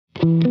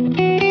The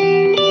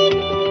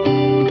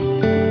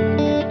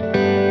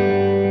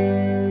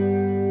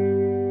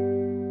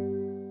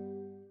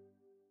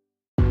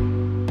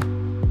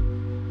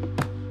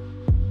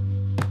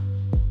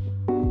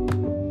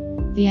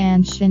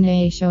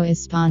Anshin Show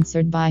is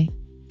sponsored by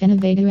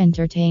Innovative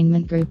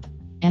Entertainment Group,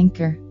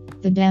 Anchor,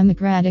 the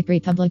Democratic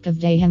Republic of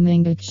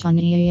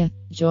Daehminguk-Shaniya.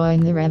 Join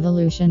the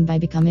revolution by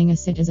becoming a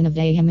citizen of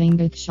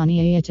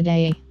Daehminguk-Shaniya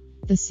today.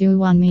 The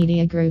Suwon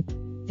Media Group,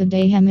 the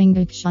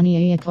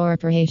Daehminguk-Shaniya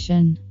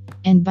Corporation,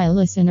 and by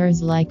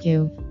listeners like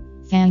you.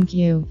 Thank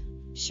you.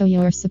 Show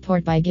your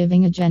support by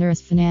giving a generous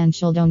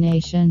financial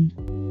donation.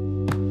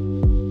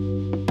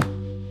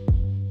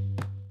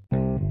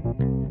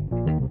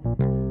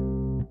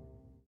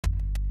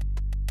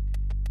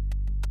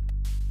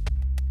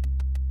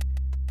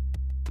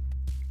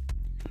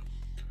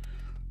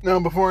 Now,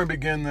 before I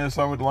begin this,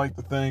 I would like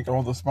to thank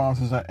all the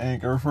sponsors at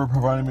Anchor for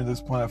providing me this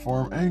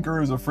platform.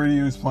 Anchor is a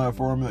free-to-use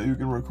platform that you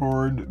can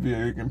record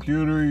via your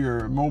computer,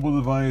 your mobile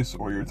device,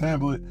 or your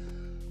tablet,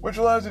 which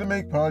allows you to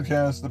make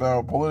podcasts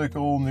about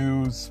political,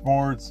 news,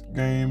 sports,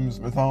 games,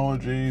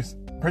 mythology,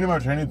 pretty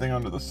much anything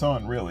under the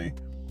sun, really.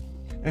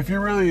 If you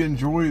really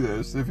enjoy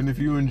this, if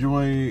you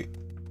enjoy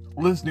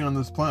listening on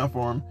this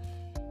platform,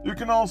 you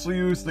can also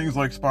use things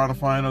like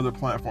Spotify and other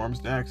platforms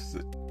to access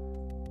it.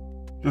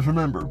 Just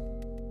remember,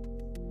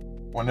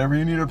 whenever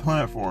you need a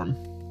platform,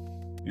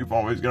 you've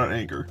always got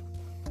Anchor.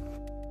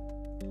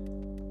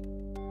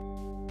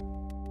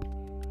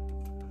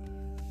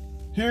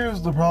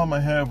 Here's the problem I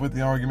have with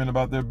the argument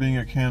about there being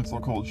a cancel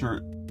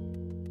culture,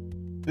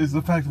 is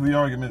the fact that the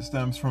argument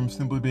stems from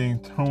simply being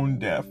tone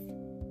deaf.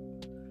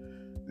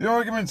 The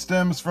argument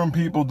stems from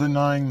people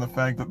denying the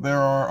fact that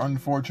there are,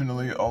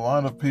 unfortunately, a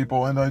lot of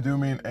people, and I do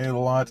mean a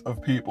lot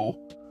of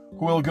people,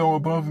 who will go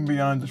above and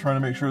beyond to try to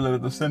make sure that a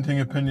dissenting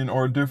opinion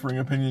or a differing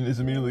opinion is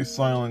immediately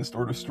silenced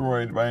or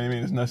destroyed by any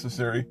means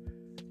necessary.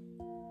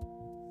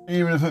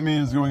 Even if it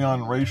means going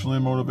on racially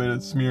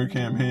motivated smear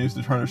campaigns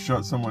to try to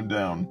shut someone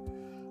down.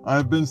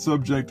 I've been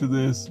subject to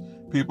this.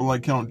 People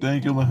like Count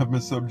Dankula have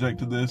been subject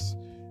to this.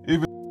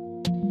 Even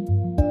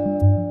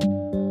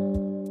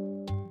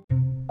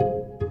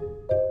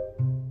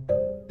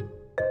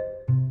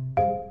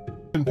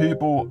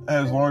people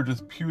as large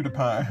as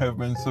PewDiePie have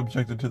been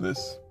subjected to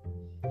this.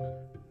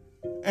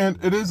 And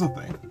it is a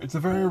thing. It's a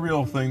very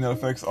real thing that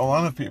affects a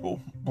lot of people.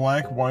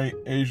 Black, white,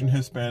 Asian,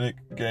 Hispanic,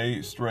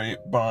 gay, straight,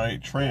 bi,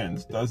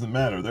 trans, doesn't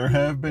matter. There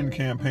have been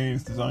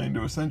campaigns designed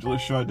to essentially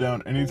shut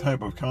down any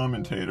type of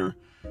commentator,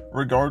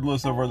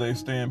 regardless of where they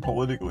stand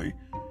politically.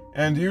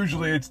 And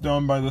usually it's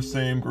done by the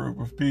same group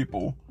of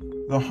people,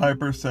 the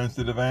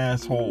hypersensitive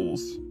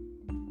assholes.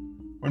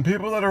 When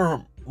people that are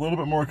a little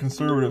bit more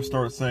conservative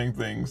start saying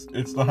things,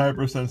 it's the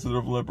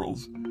hypersensitive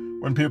liberals.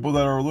 When people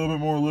that are a little bit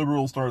more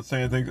liberal start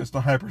saying things, it's the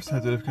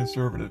hypersensitive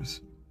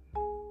conservatives.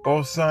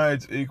 Both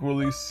sides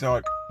equally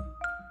suck,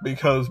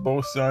 because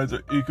both sides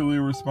are equally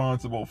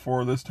responsible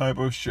for this type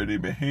of shitty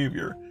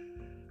behavior.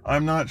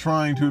 I'm not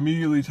trying to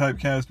immediately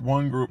typecast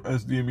one group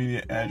as the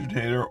immediate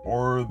agitator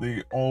or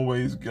the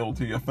always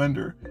guilty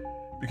offender,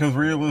 because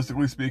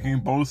realistically speaking,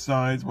 both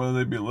sides, whether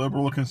they be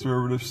liberal,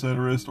 conservative,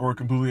 centrist, or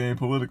completely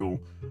apolitical,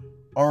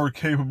 are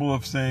capable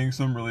of saying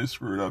some really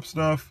screwed up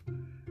stuff,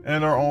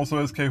 and are also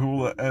as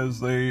capable as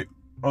the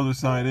other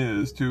side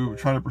is to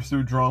try to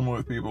pursue drama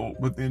with people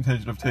with the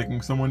intention of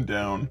taking someone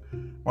down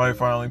by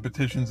filing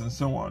petitions and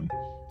so on.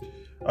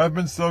 I've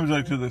been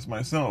subject to this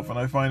myself, and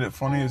I find it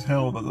funny as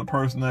hell that the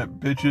person that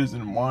bitches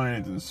and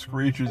whines and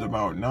screeches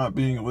about not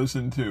being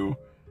listened to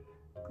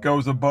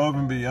goes above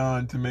and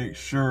beyond to make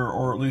sure,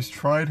 or at least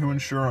try to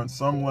ensure on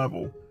some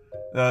level,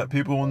 that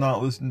people will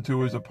not listen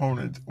to his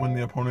opponent when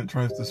the opponent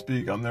tries to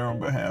speak on their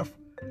own behalf.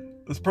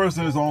 This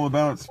person is all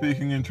about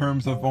speaking in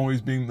terms of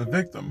always being the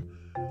victim.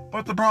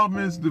 But the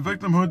problem is, the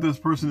victimhood this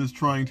person is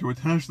trying to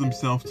attach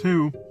themselves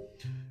to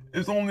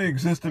is only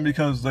existent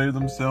because they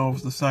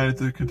themselves decided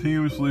to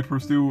continuously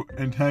pursue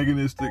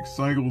antagonistic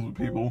cycles with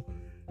people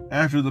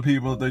after the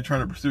people that they try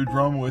to pursue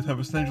drama with have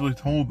essentially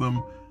told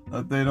them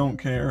that they don't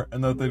care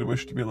and that they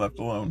wish to be left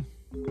alone.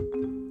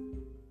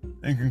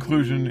 In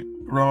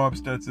conclusion, grow up,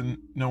 Stetson.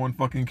 No one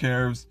fucking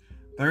cares.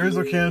 There is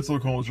a cancel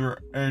culture,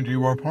 and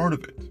you are part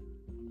of it.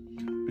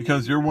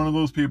 Because you're one of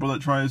those people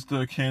that tries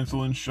to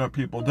cancel and shut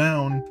people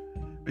down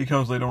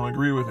because they don't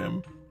agree with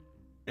him.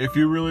 If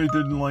you really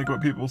didn't like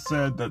what people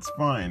said, that's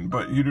fine,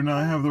 but you do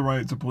not have the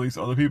right to police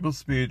other people's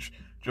speech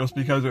just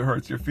because it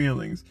hurts your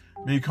feelings.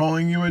 Me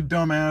calling you a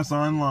dumbass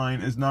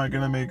online is not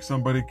gonna make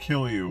somebody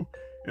kill you.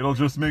 It'll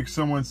just make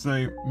someone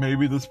say,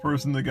 maybe this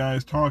person the guy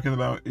is talking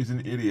about is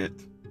an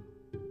idiot.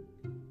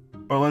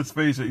 But let's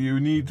face it, you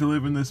need to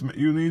live in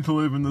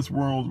this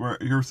world where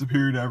you're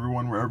superior to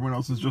everyone, where everyone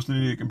else is just an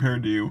idiot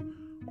compared to you,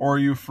 or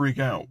you freak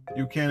out.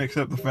 You can't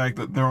accept the fact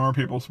that there are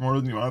people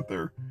smarter than you out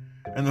there.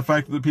 And the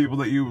fact that the people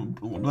that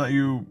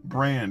you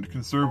brand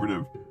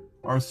conservative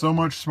are so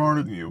much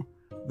smarter than you,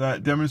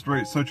 that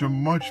demonstrates such a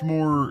much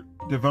more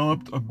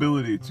developed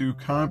ability to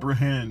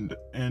comprehend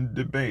and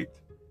debate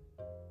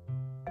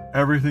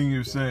everything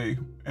you say,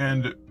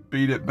 and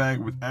beat it back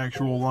with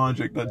actual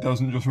logic that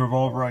doesn't just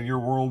revolve around your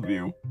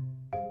worldview.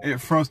 It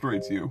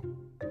frustrates you.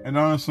 And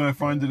honestly, I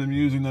find it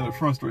amusing that it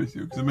frustrates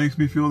you, because it makes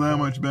me feel that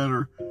much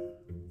better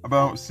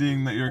about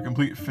seeing that you're a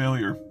complete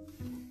failure.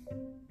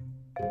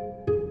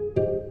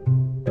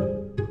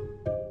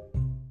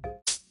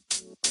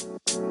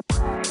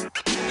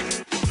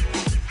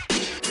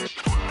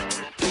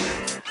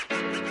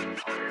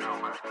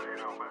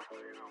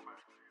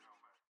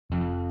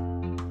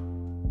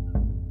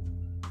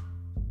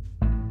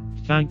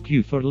 Thank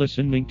you for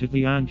listening to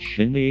the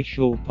Anshin A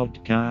Show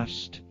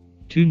podcast.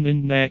 Tune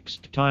in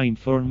next time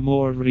for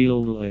more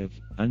real live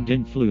and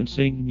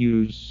influencing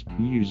news,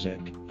 music,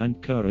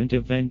 and current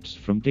events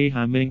from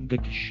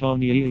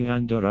Dahaminggukshani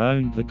and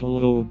around the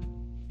globe.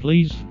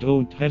 Please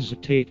don't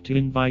hesitate to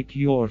invite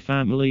your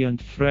family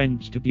and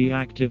friends to be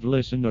active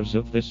listeners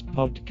of this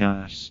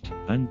podcast,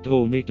 and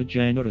donate a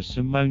generous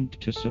amount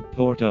to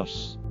support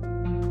us.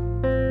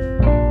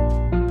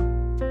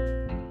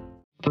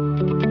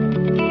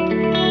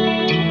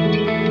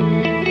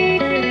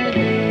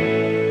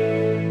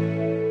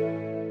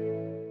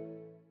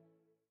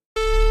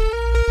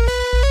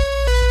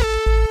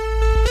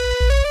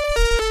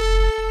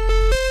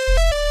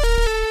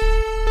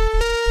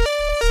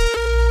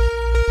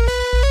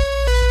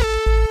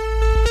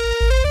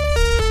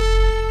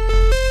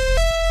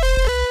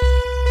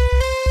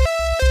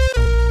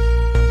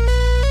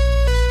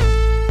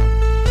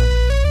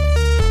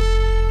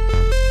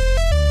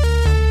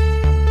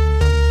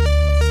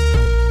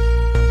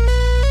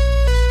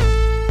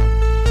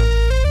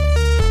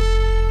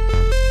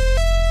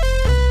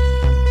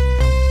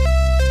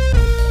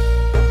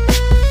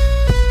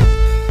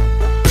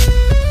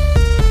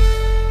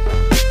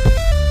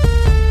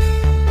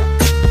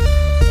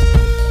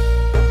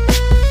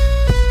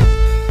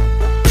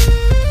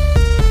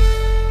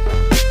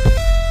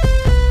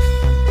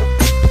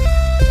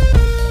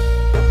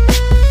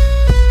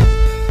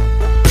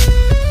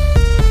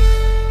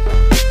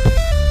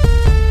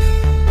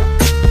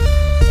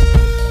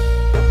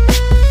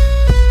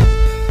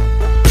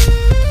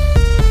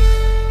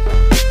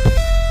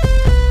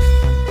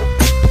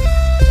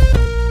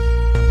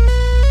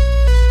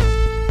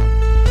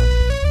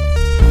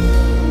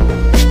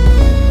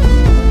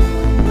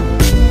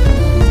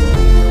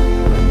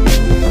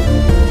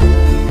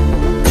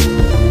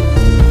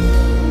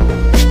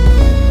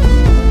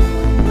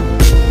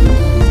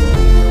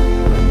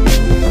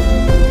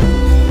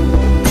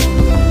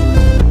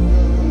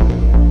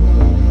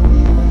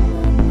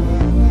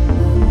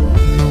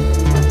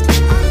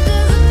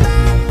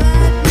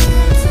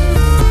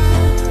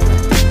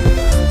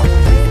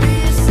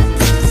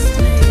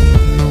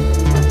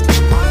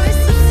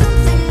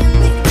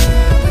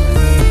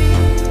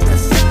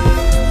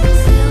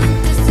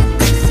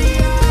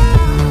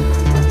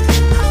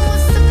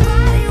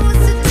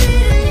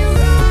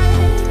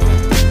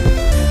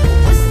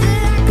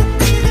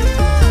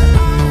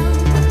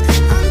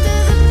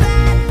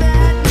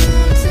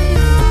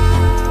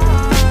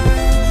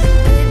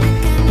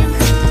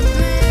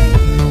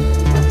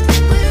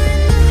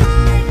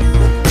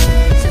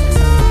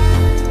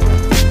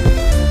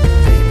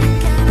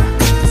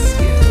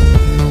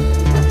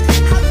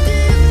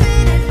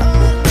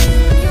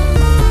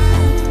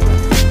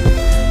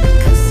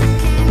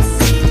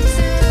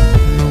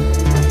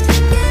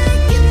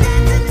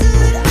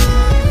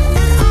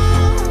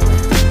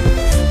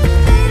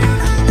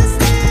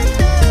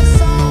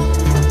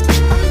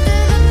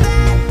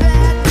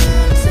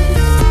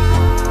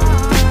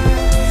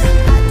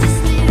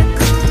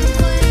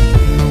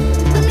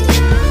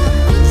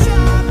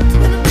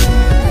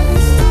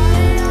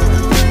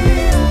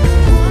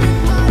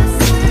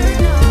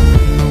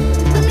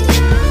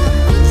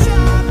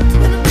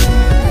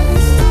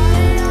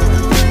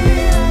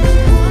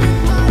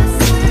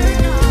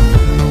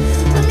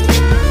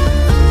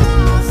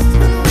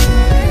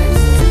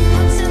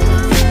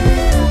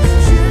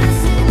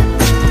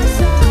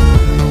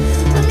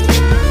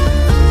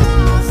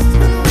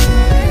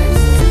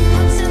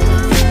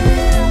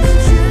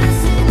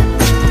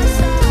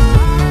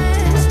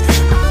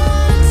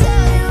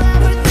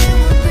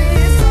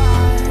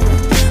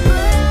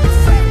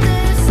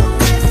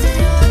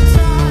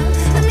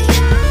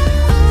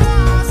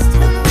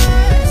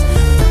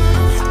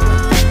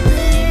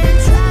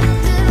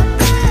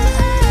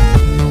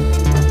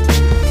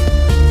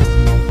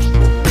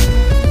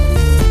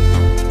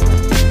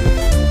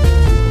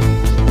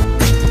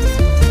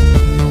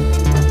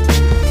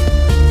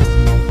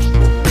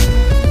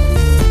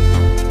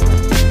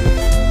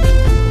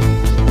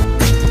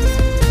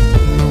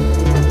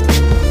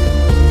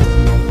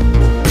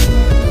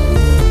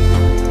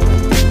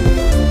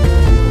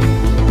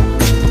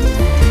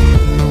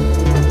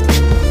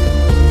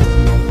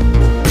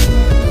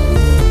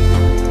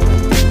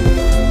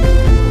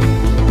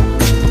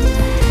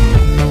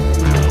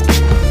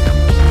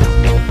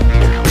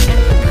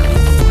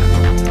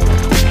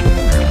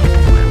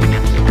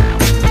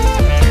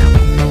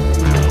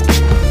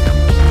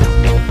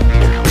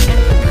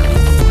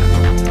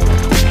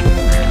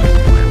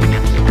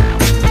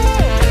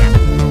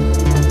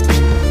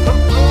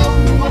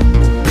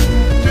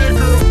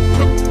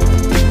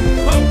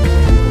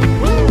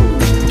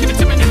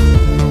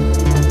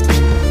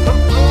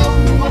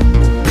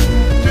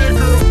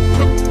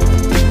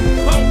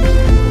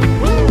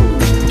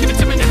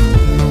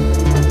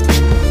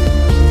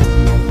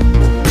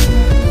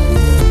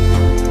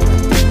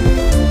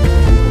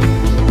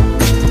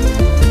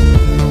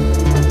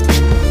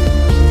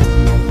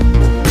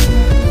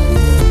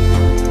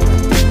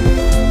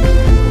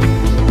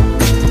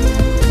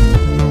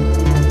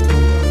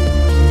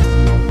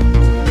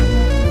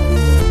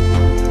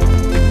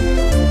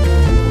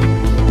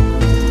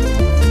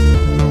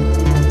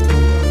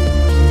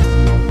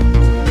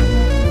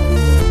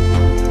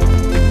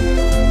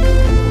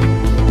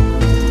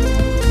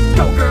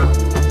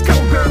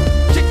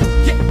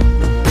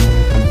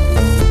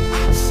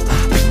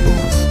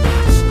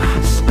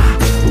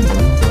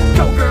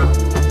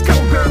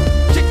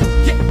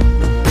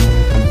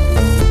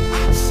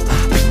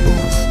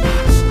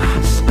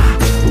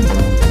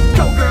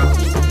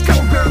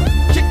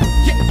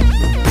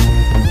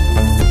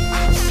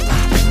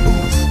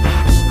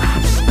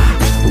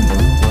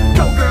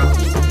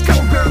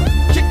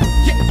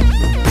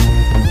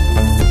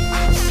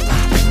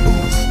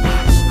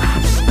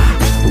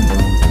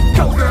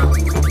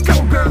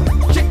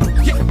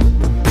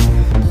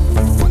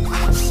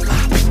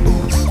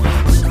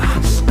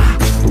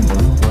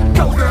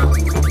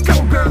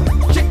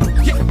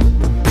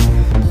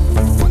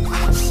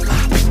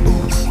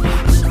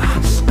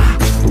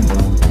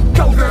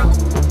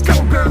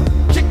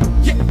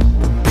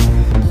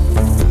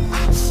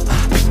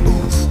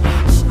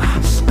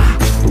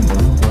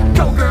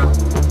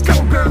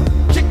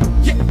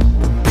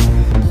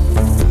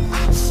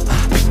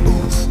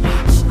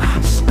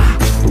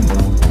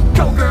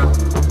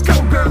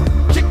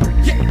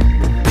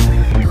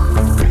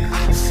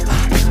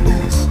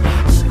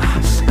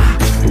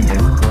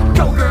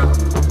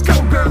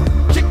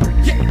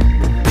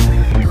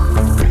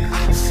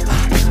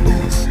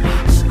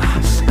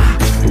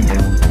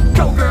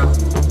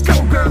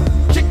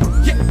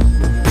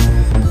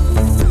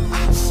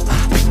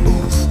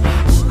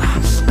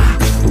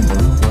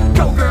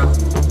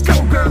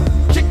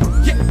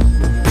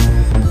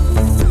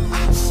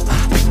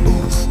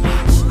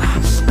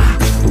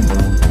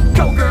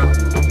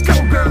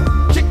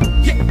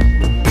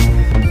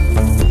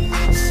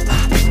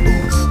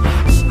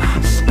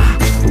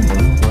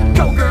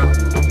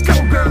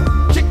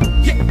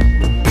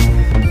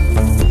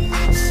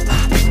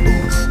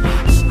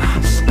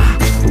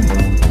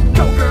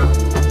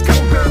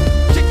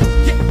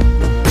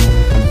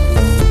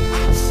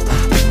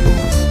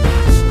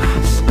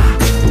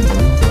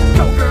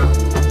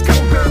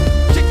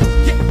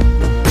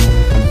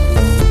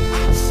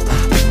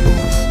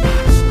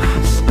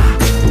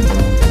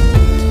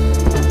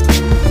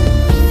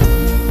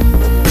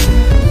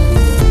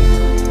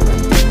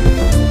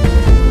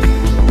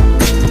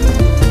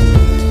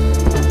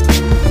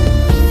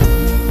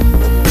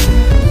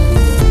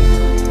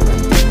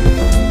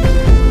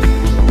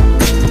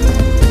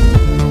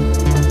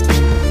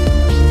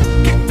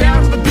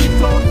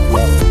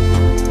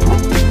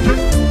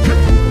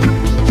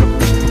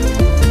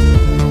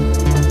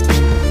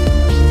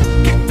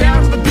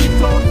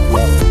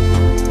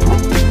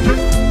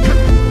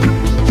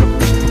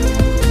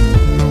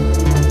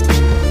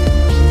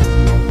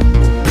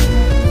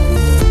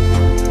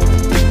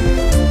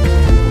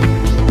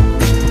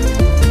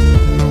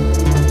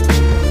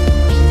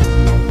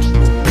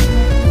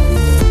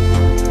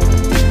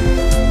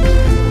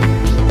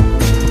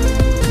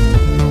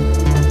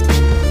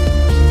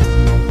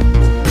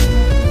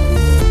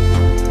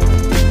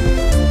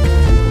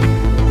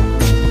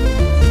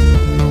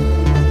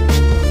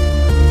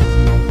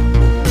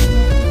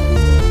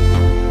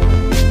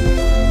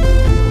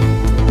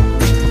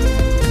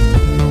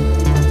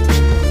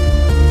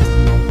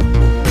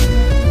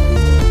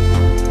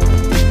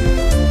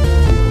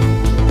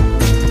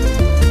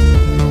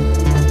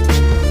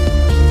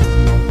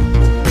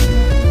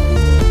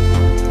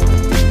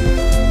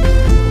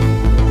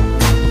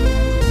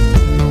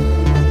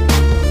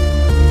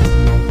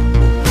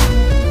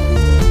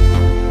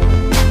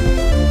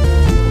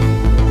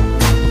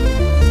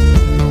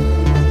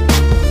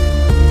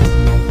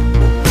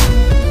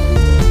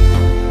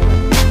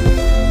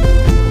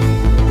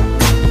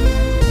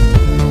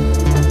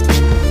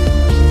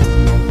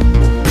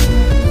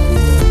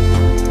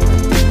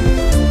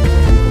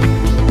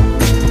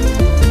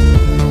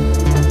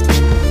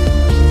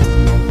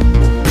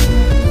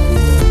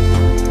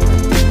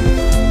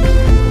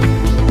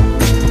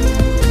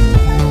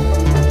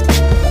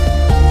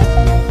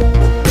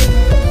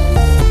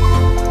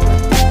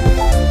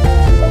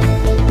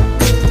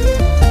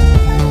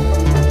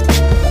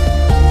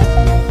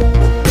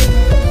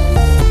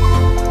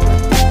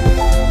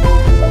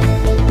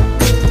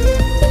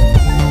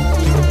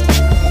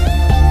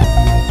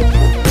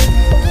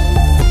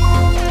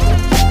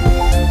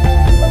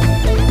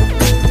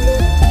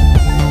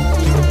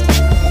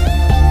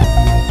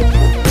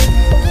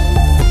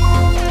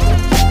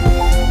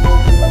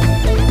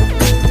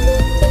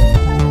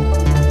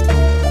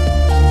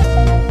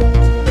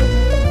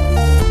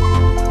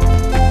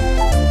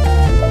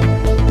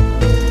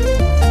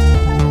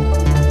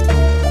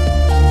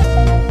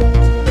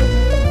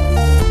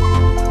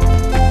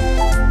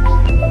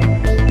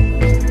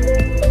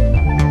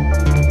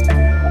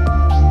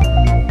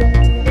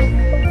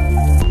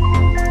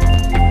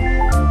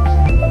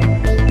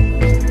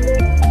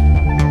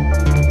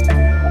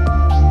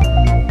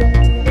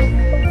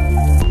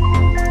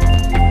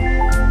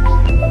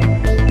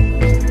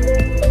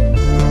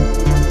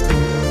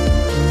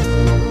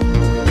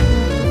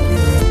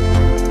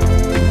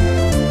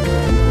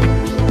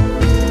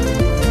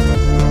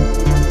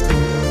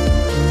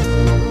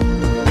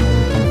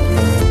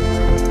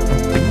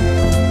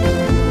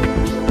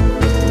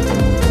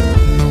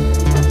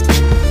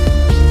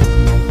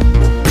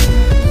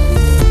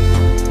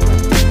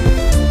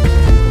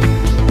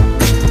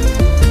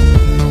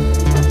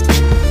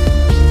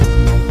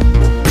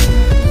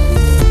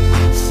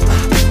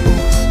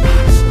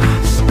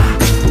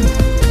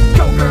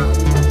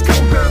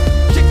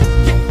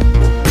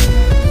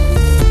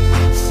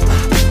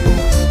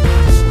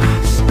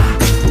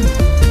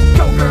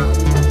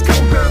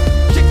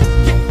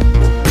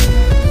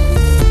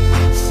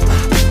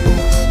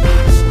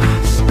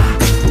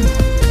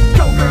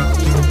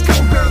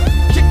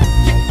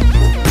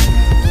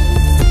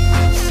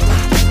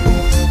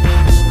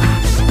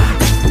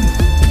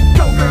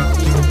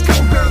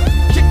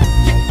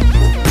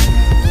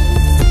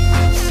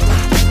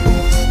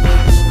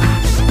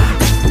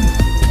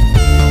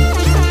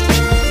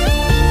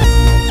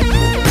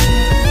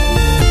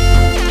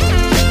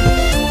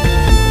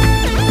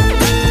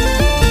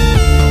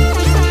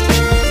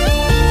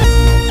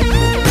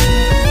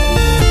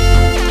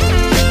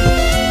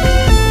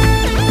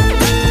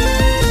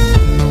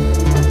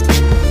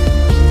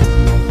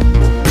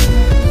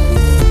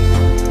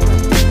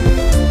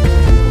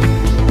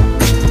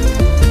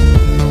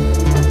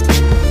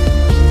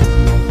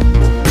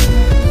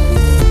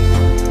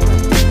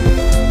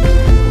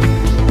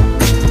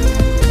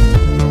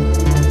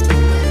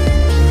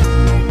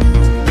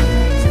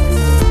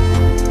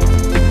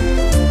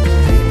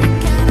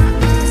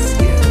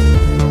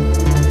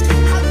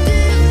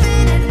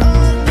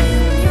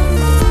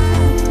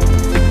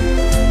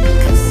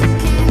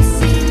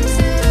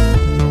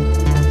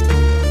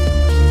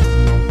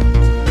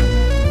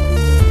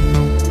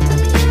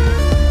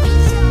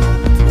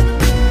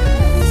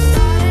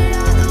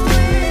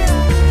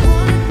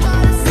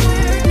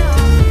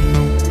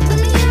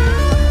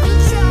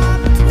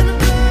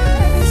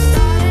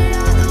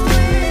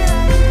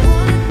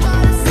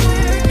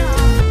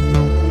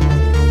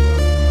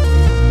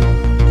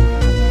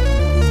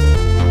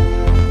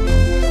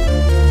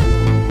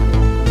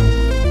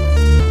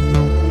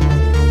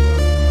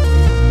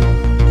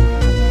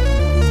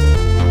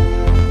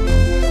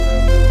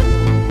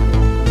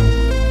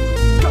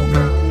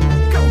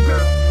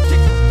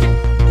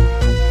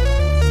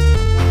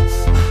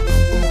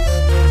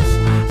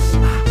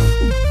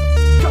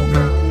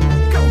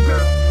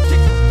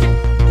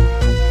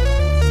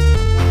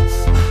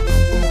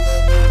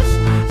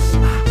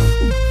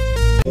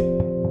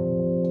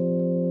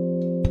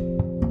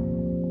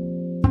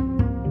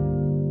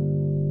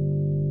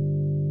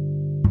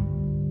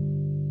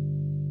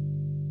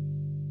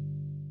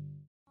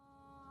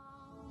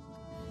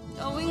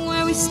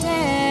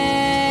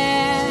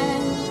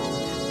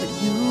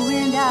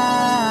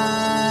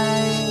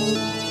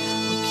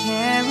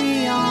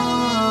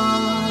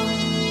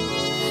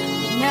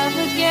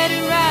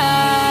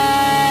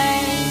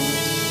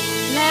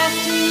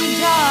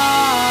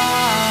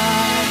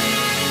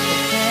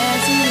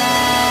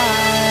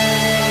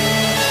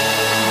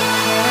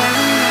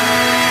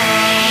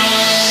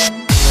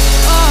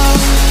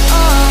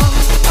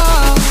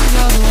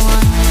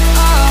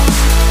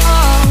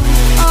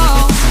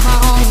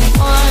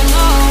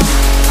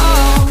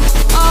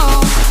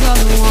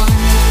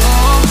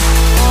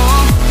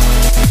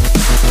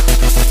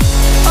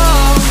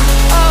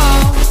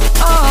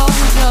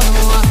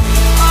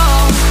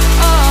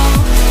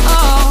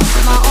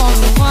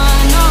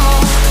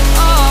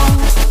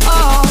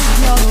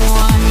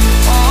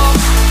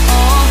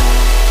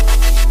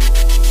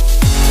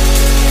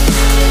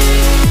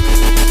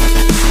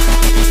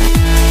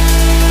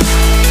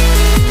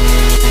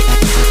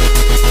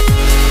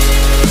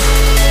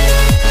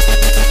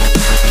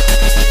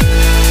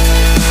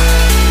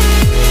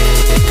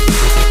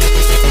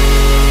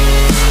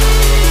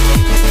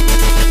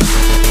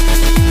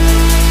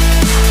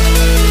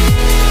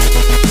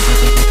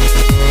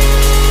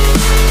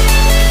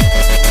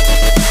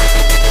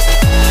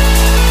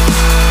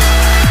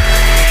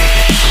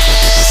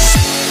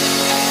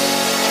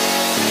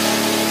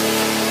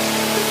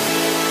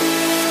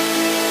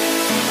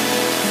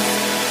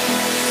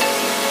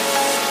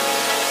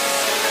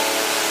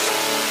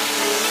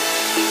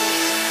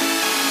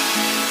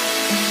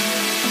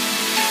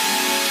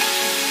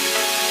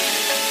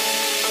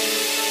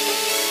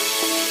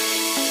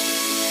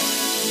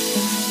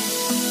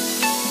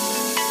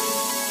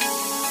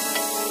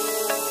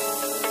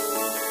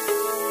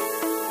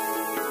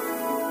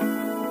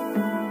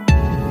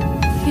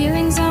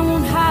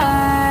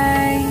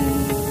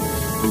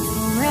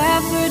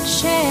 could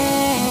share.